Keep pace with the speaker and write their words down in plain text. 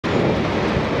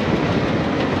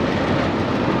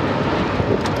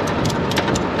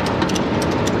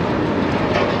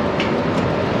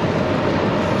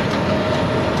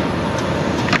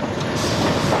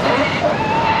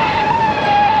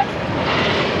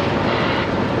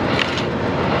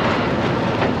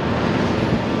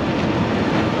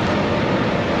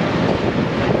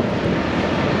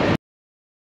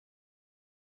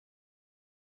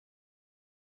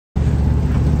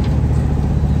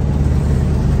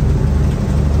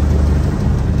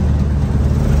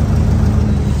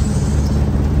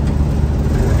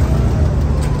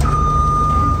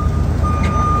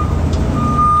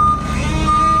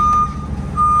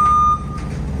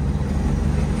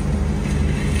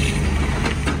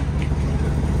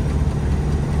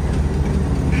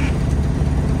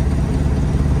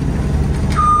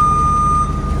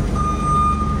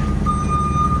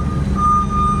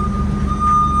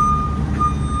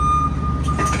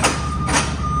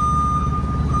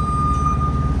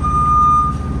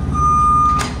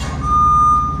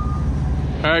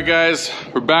Alright guys,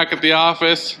 we're back at the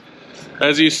office.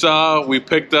 As you saw, we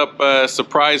picked up a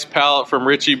surprise pallet from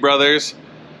Ritchie Brothers.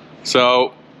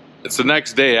 So it's the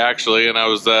next day actually, and I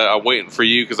was waiting for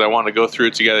you because I wanted to go through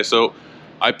it together. So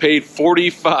I paid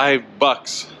 45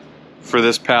 bucks for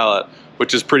this pallet,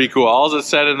 which is pretty cool. All it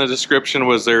said in the description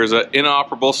was there's an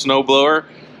inoperable snowblower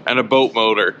and a boat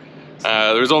motor.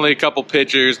 There's only a couple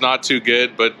pictures, not too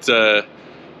good, but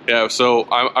yeah, so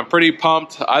I'm pretty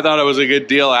pumped. I thought it was a good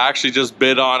deal. I actually just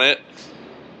bid on it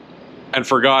and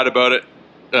forgot about it.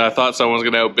 I thought someone was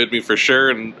going to outbid me for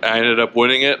sure, and I ended up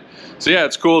winning it. So yeah,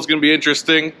 it's cool. It's going to be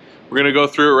interesting. We're going to go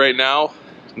through it right now,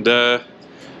 and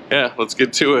yeah, let's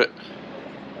get to it.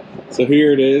 So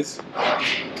here it is.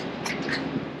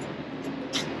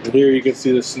 And here you can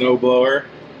see the snowblower.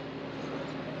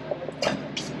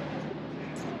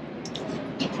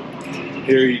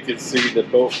 Here you can see the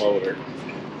boat motor.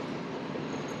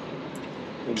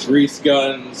 And grease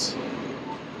guns.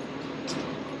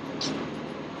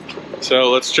 So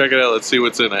let's check it out. Let's see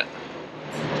what's in it.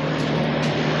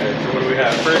 Okay, so what do we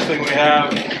have? First thing we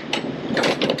have,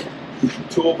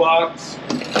 toolbox.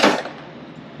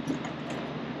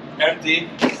 Empty.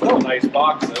 Still a nice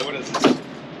box though. What is this?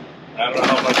 I don't know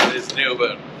how much it is new,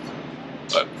 but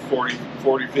 40,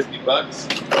 50 bucks.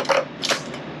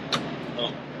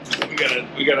 Oh, we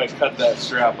gotta cut that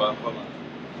strap up. Hold on.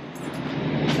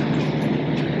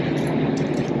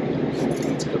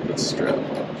 Let's cut this strap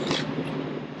off.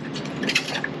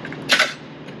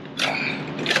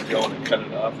 You don't want to cut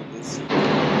it off with this.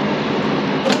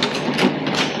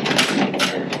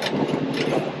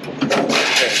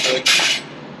 Okay, so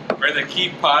for the key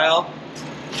pile,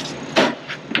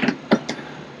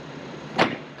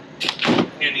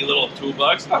 handy little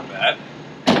toolbox, not bad.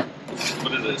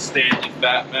 What is it, Stanley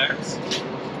Fat Max?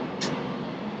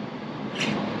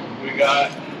 We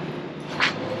got,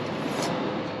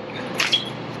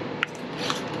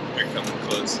 here coming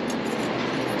close.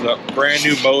 A brand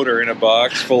new motor in a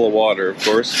box full of water, of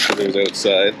course, because it was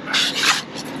outside.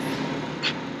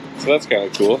 So that's kind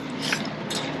of cool.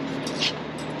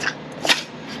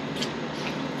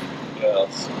 What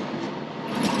else?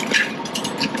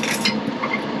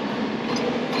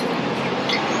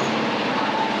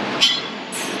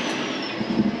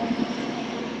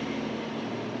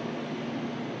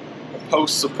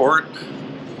 Post support.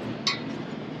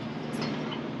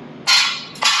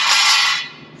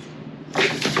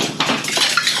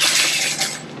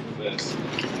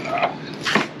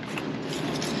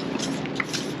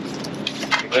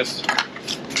 This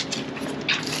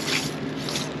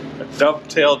a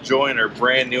dovetail joiner,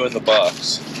 brand new in the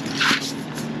box.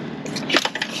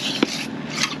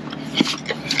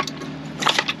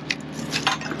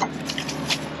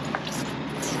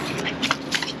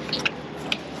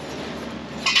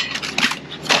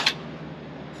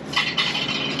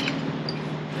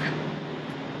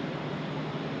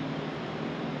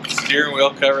 Steering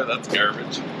wheel cover, that's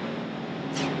garbage.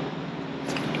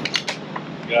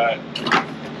 Got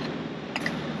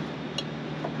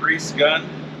grease gun,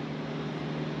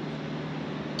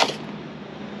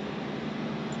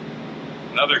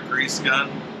 another grease gun,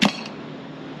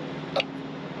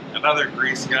 another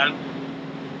grease gun.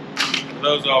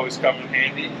 Those always come in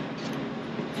handy.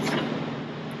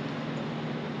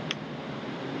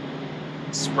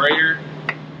 Sprayer,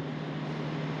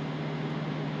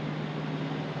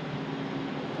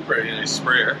 pretty nice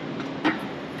sprayer.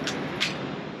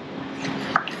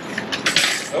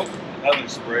 Oh, another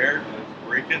sprayer.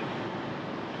 Breaking.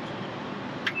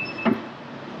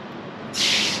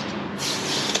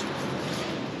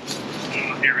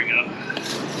 Oh, here we go.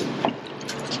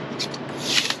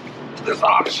 This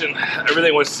auction,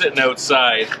 everything was sitting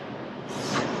outside.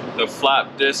 The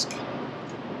flap disc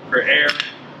for air.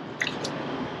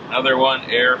 Another one,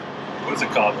 air. What's it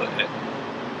called? What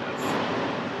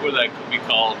that could be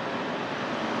called?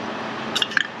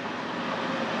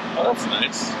 Oh, that's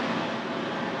nice.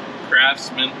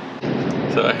 Craftsman.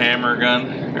 So a hammer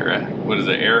gun, or a, what is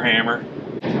it, air hammer?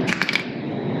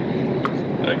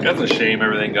 Like, that's a shame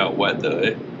everything got wet though,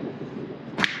 eh?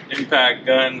 Impact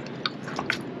gun.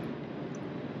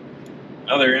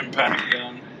 Another impact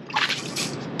gun.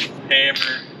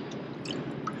 Hammer.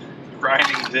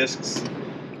 Grinding discs.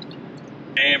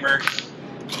 Hammer.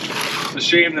 It's a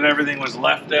shame that everything was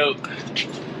left out.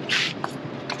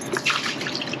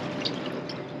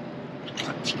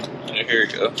 Here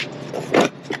we go.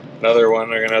 Another one,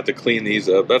 we're gonna have to clean these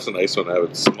up. That's a nice one to have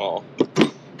it small.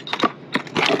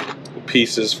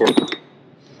 Pieces for, like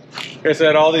I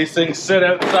said, all these things sit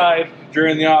outside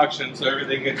during the auction, so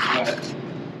everything gets wet.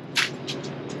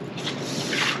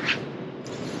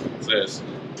 What's this?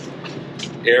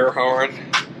 Air horn.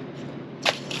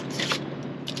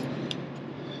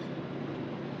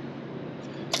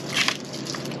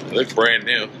 They look brand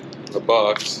new. The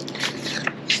box.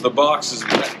 The box is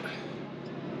wet.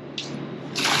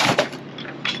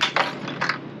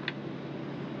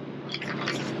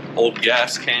 Old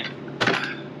gas can.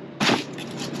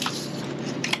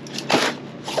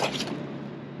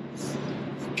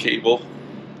 Cable.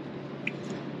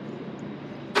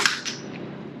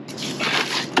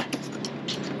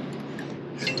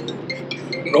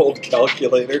 An old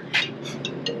calculator.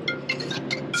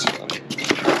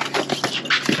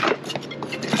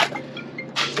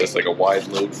 Is this like a wide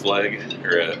load flag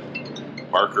or a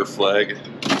marker flag?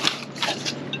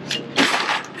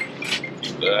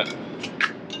 Keep that.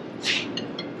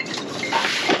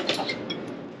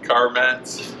 Car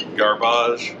mats,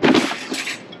 garbage.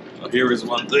 Oh, here is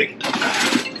one thing.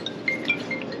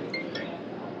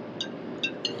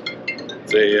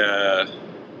 It's a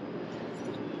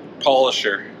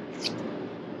polisher.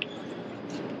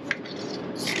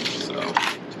 So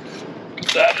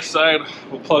that aside,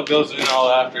 we'll plug those in all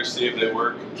after, see if they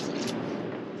work.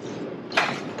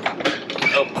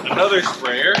 Oh, another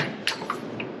sprayer.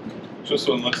 This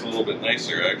one looks a little bit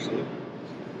nicer actually.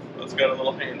 It's got a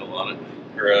little handle on it,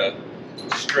 or a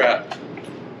strap.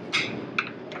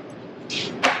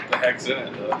 What the heck's in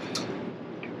it though?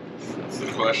 That's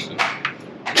the question.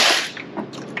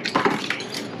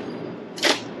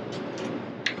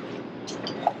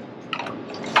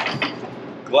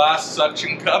 Glass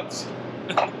suction cups.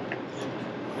 I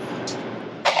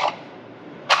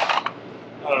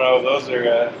don't know, those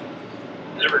are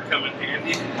never come in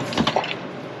handy.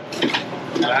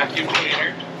 Vacuum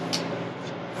cleaner.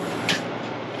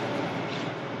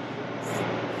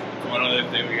 One other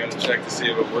thing we gotta check to see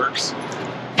if it works.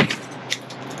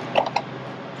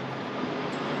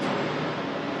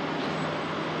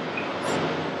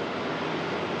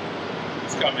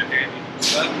 It's come in handy.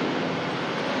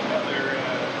 Another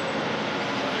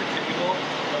cable.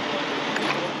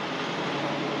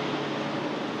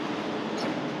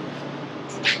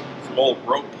 Some old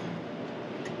rope.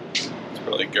 It's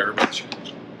probably garbage.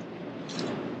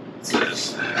 What's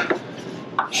this?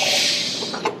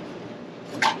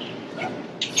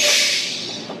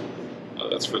 Oh,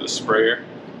 that's for the sprayer.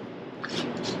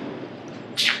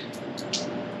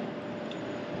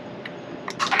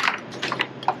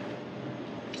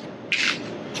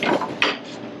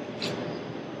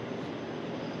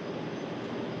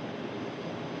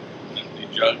 Empty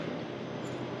jug.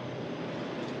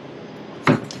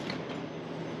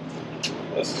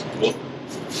 This is cool.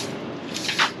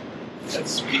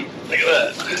 That's sweet. Look at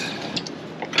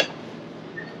that.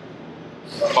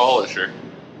 Polisher.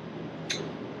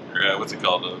 Or what's it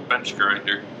called? A bench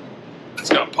grinder. It's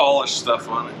got polished stuff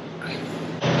on it.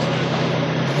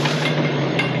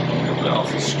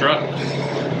 Off the strut.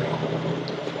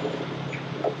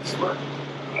 Smart.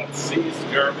 Let's see, it's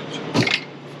garbage.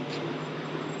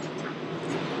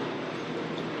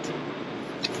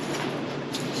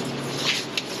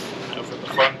 Now for the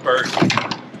fun part.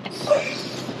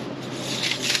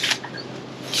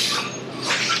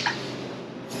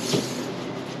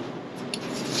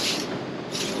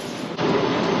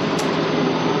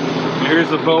 Here's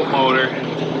the boat motor.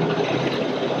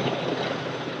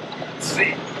 Let's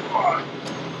see.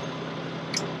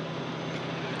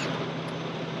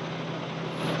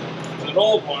 It's an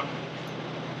old one.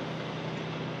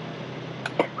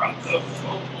 I brought the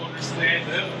boat motor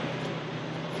stand in.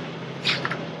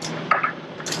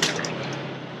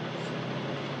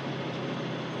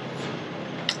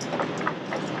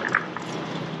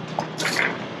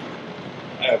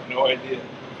 I have no idea.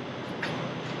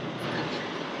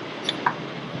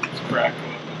 Crack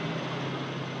open.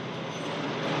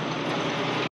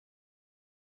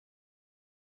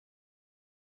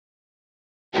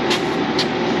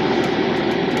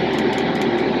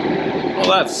 Well,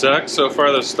 that sucks. So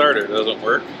far the starter doesn't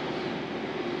work.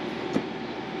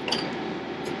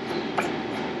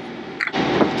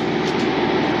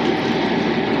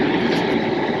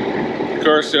 Of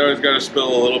course, you always got to spill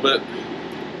a little bit.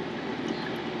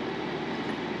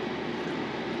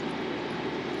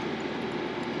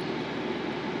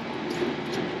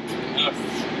 I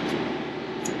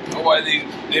don't know why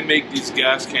they make these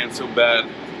gas cans so bad.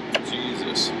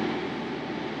 Jesus.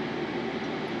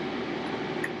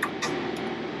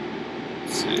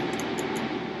 Let's see.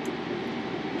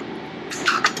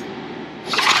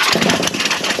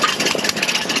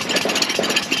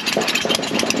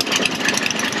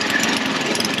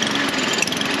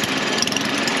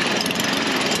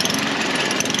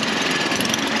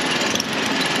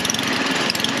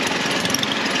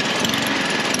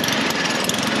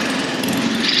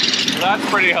 That's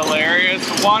pretty hilarious.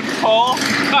 One pull.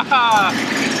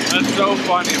 That's so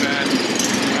funny, man.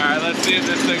 Alright, let's see if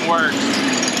this thing works.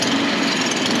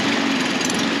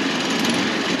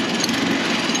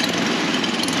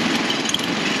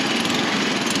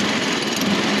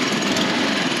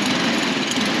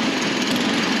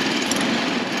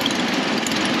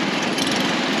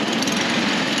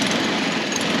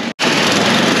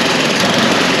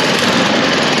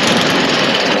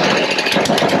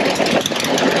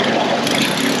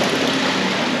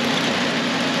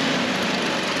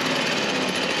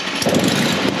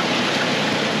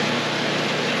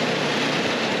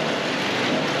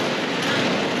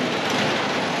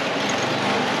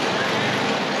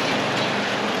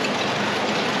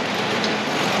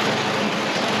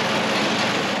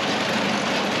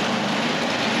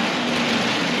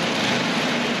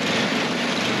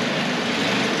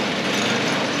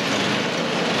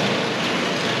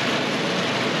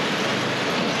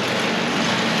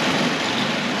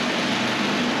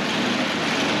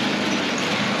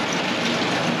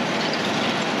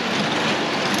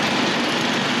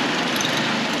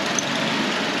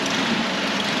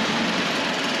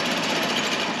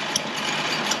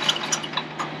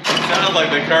 Sounds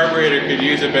like the carburetor could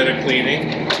use a bit of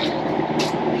cleaning,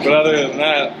 but other than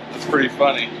that, it's pretty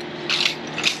funny.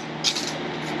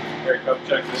 Here, come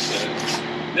check this in.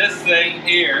 This thing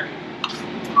here,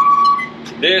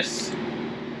 this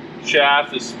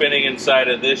shaft is spinning inside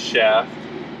of this shaft,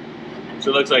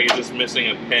 so it looks like it's just missing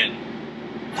a pin.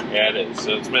 Yeah, it is.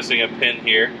 So it's missing a pin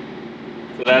here.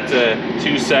 So that's a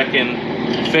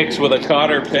 2-second fix with a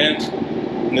cotter pin,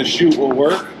 and the chute will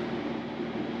work.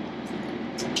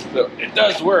 So it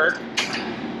does work.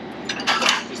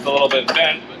 Just a little bit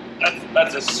bent, but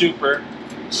that's a super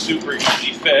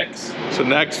easy fix. So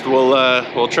next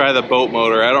we'll try the boat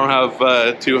motor. I don't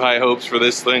have too high hopes for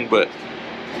this thing, but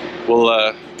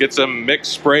we'll get some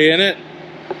mixed spray in it.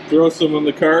 Throw some on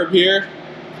the carb here.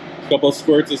 A couple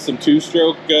squirts of some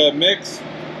 2-stroke mix.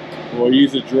 We'll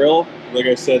use a drill. Like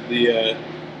I said, the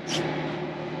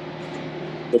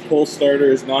pull starter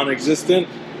is non-existent.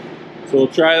 So we'll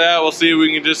try that. We'll see if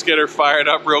we can just get her fired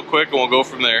up real quick, and we'll go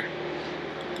from there.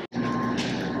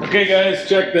 Okay guys,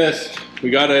 check this. We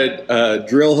got a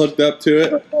drill hooked up to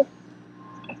it.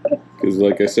 Because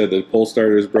like I said, the pull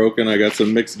starter is broken. I got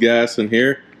some mixed gas in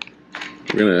here.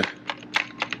 We're gonna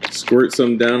squirt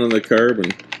some down on the carb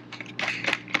and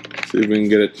see if we can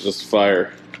get it to just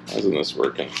fire. Why isn't this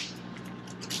working?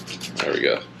 There we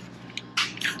go.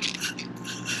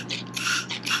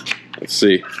 Let's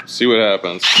see what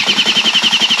happens.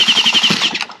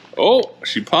 Oh,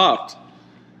 she popped.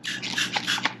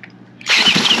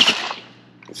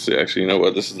 Let's see, actually, you know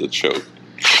what? This is the choke.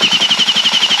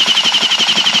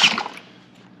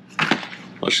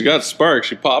 Well, she got spark.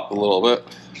 She popped a little bit.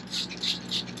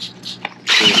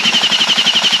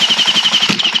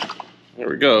 There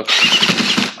we go.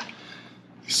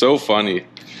 So funny.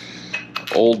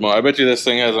 Old mo. I bet you this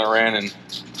thing hasn't ran in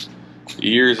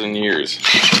years and years.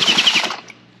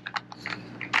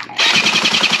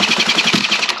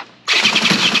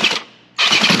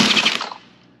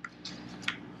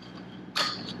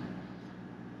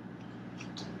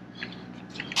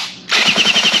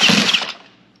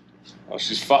 Oh,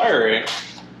 she's firing.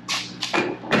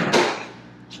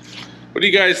 What do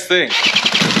you guys think?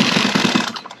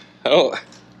 Oh,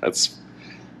 that's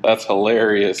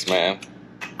hilarious, man.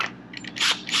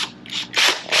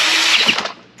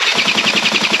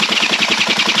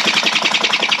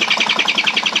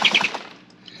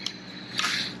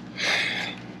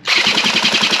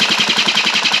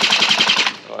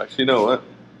 Oh, actually, you know what?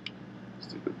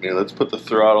 Stupid me. Let's put the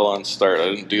throttle on start.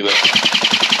 I didn't do that.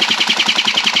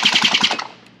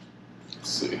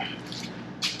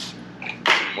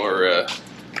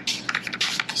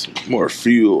 Some more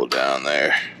fuel down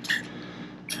there.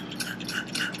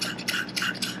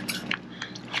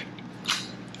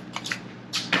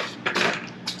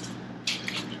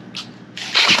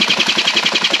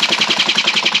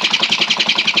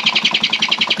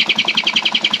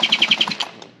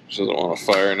 She doesn't want to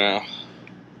fire now.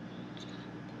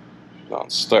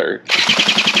 Don't start.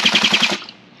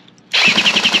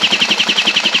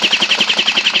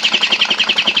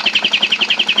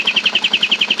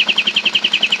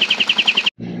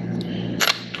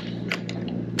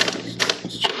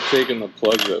 Taking the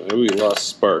plugs out. Maybe we lost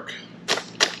spark.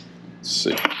 Let's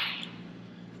see.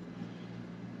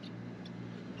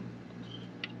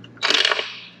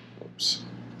 Oops.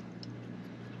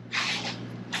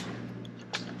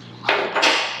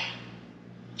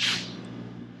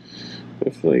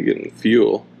 Definitely getting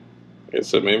fuel. Like I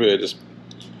said, maybe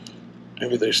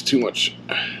there's too much.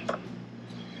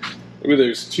 Maybe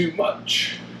there's too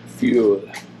much fuel.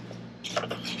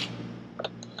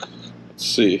 Let's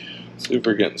see See if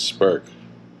we're getting spark.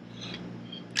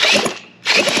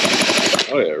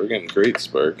 Oh yeah, we're getting great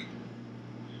spark.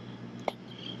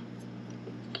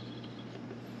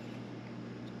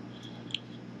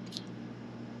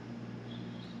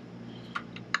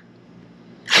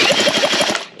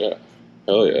 Yeah,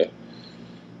 hell yeah.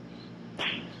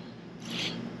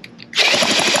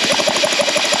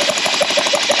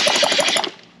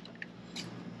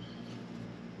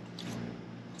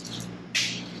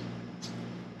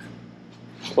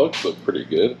 Plugs look pretty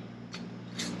good.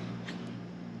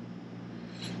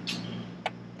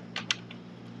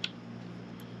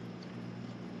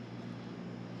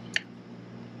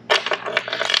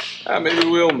 Maybe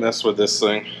we'll mess with this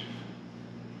thing.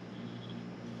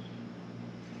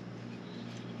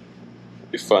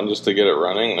 Be fun just to get it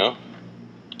running, no?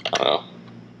 I don't know.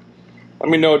 Let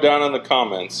me know down in the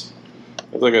comments.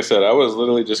 Like I said, I was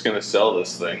literally just gonna sell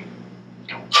this thing.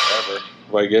 Whatever.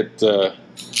 If I get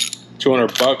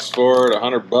 200 bucks for it,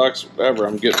 100 bucks, whatever,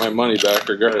 I'm getting my money back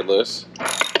regardless.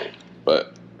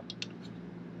 But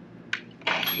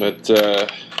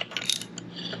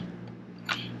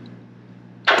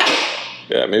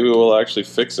yeah, maybe we'll actually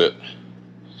fix it.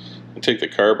 And take the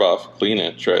carb off, clean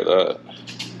it, try that.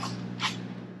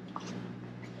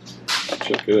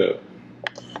 Check it out.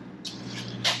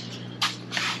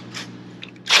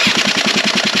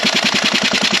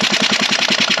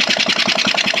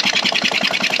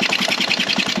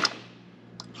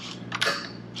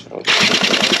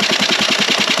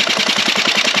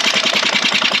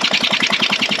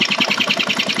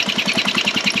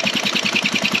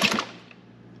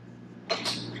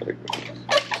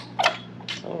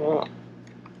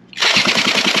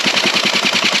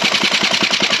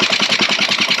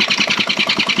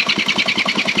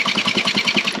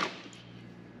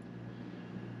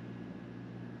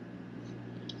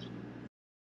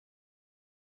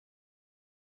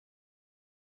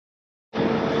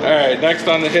 Alright, next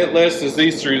on the hit list is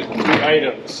these three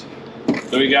items.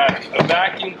 So we got a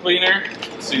vacuum cleaner.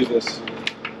 Let's see if this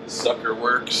sucker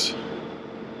works.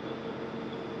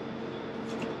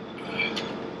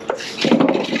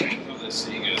 Let's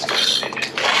see, you guys can see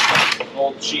it.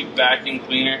 Old cheap vacuum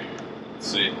cleaner. Let's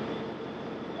see.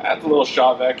 That's a little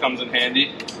shop vac, comes in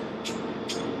handy.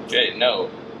 Okay,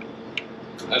 no.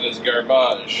 That is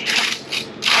garbage.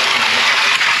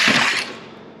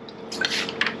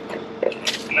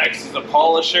 Next is a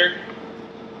polisher.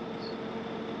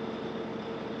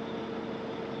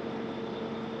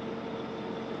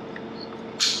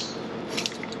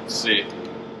 Let's see.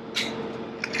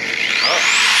 Oh.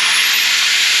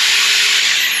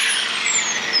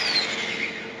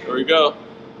 There we go.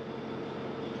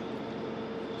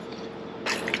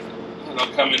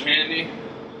 That'll come in handy.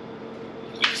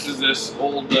 This is this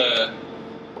old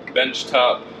bench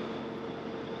top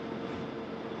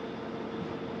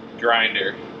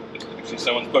grinder. Actually,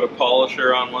 someone's put a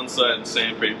polisher on one side and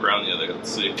sandpaper on the other. Let's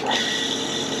see.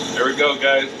 There we go,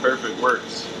 guys. Perfect.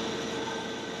 Works.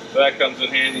 That comes in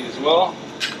handy as well.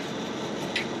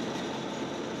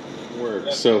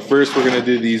 Works. So first we're going to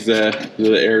do these the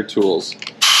air tools.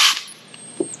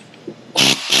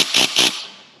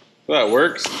 So that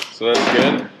works. So that's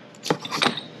good.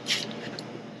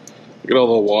 Look at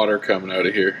all the water coming out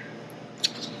of here.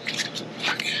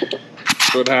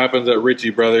 That's what happens at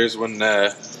Ritchie Brothers when we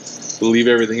leave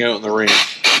everything out in the rain.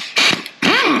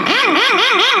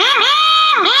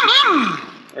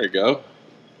 There you go.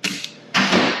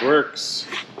 Works.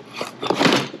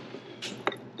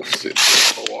 Let's see,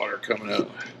 all the water coming out.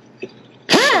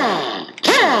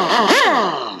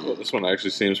 Well, this one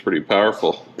actually seems pretty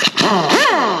powerful.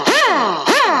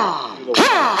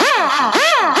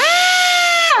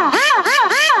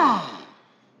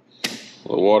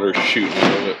 The water's shooting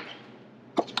out of it.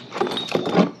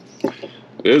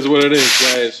 It is what it is,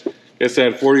 guys. Guess I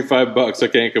had 45 bucks. I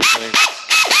can't complain.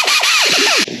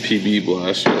 PB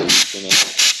blast.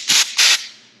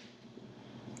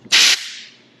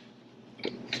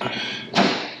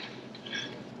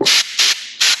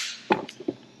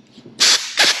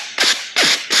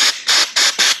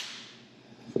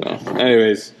 So,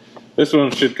 anyways, this one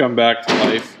should come back to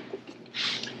life.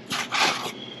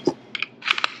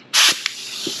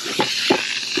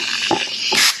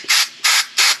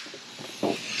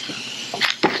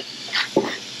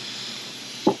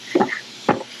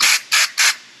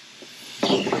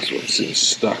 This one seems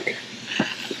stuck.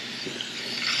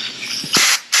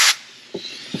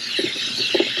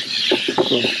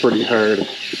 This one's pretty hard.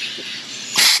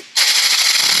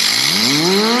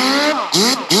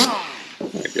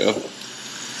 There you go.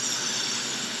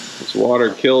 This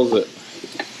water kills it.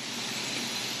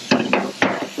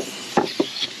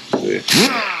 See?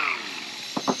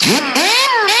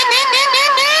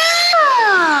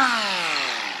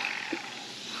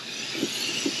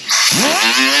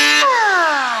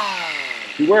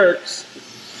 It works.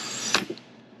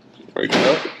 There we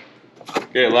go.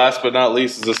 Okay, last but not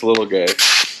least is this little guy.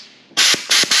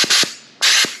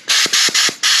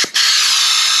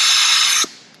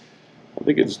 I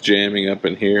think it's jamming up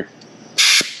in here.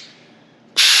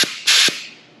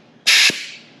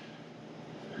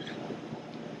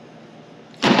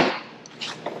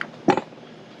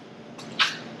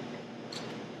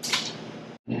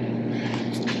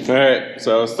 Alright,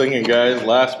 so I was thinking, guys,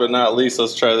 last but not least,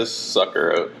 let's try this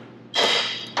sucker out.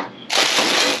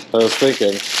 I was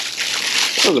thinking,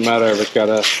 it doesn't matter if it's got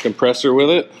a compressor with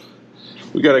it.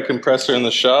 We got a compressor in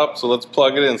the shop, so let's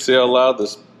plug it in and see how loud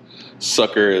this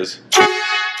sucker is.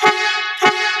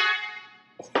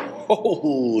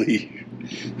 Holy,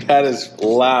 that is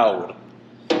loud.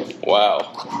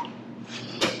 Wow.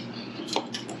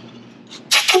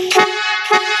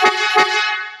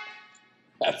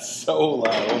 That's so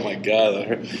loud. Oh my god,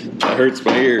 that hurts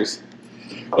my ears.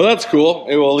 Well, that's cool.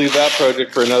 Maybe we'll leave that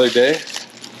project for another day.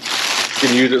 You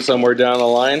can use it somewhere down the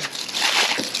line.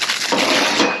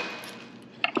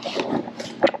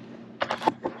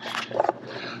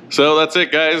 So that's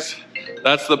it, guys.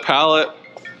 That's the Pallet.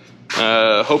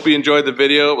 Hope you enjoyed the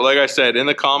video. Like I said, in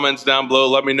the comments down below,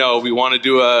 let me know if you want to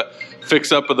do a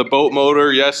fix up of the boat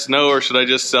motor. Yes, no, or should I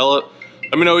just sell it?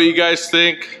 Let me know what you guys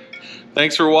think.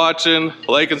 Thanks for watching.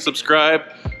 Like and subscribe.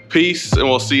 Peace, and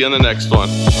we'll see you in the next one.